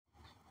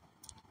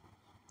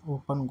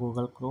Open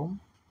Google Chrome,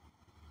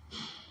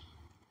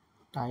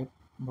 type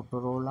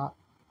Motorola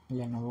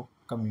Lenovo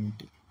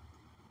Community.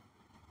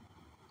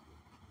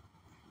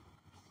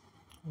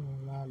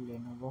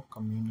 Lenovo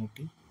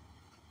Community.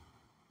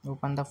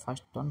 Open the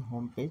first one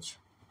home page.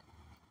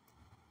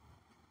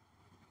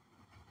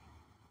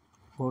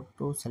 Go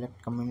to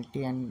select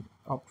community and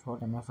opt for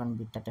MFN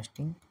beta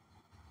testing.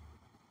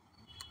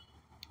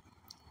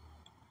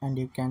 And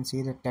you can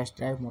see the test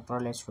drive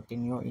Motorola S14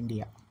 Neo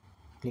India.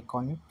 Click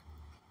on it.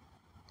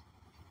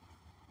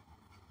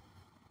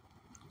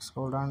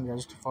 Scroll down,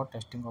 register for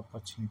testing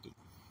opportunity.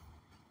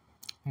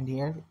 And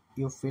here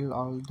you fill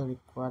all the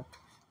required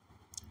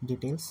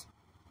details.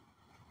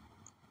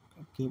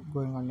 Keep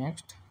going on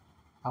next.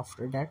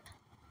 After that,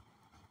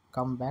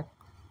 come back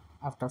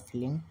after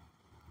filling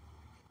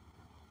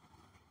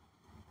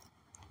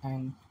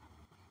and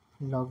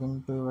log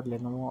into your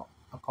Lenovo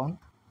account.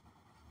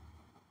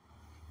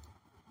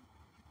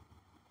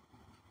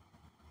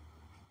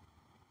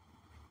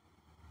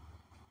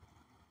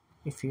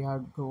 If you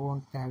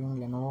don't having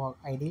Lenovo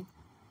ID,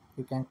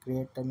 you can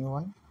create a new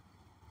one.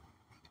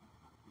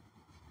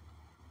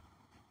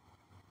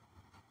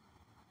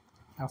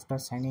 After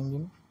signing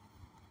in,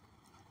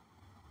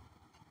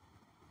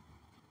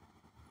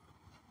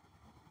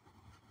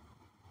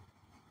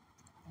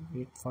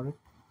 wait for it.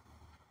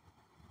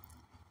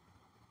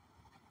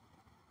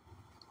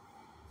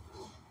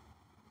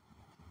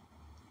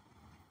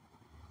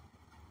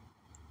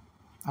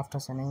 After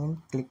signing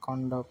in, click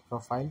on the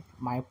profile,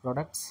 my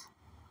products.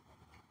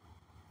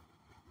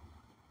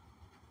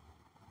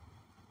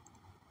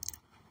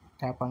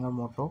 Tap on the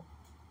Moto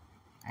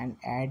and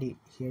add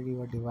here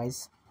your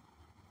device.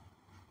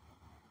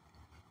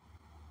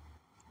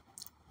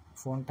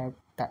 Phone type,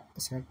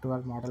 select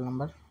your model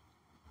number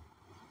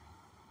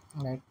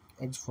like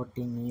H14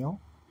 Neo.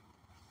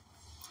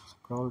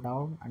 Scroll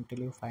down until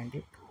you find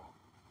it.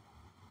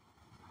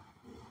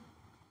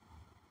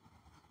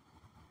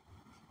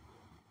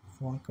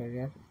 Phone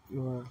carrier,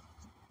 your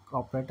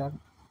operator,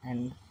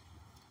 and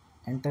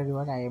enter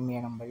your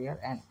IMEI number here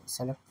and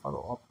select for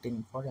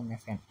opt-in for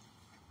MFN.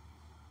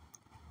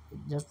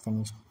 Just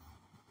finished.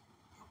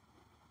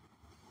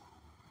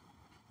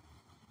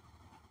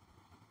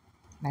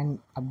 And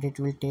update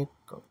will take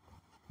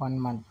 1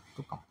 month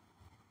to come.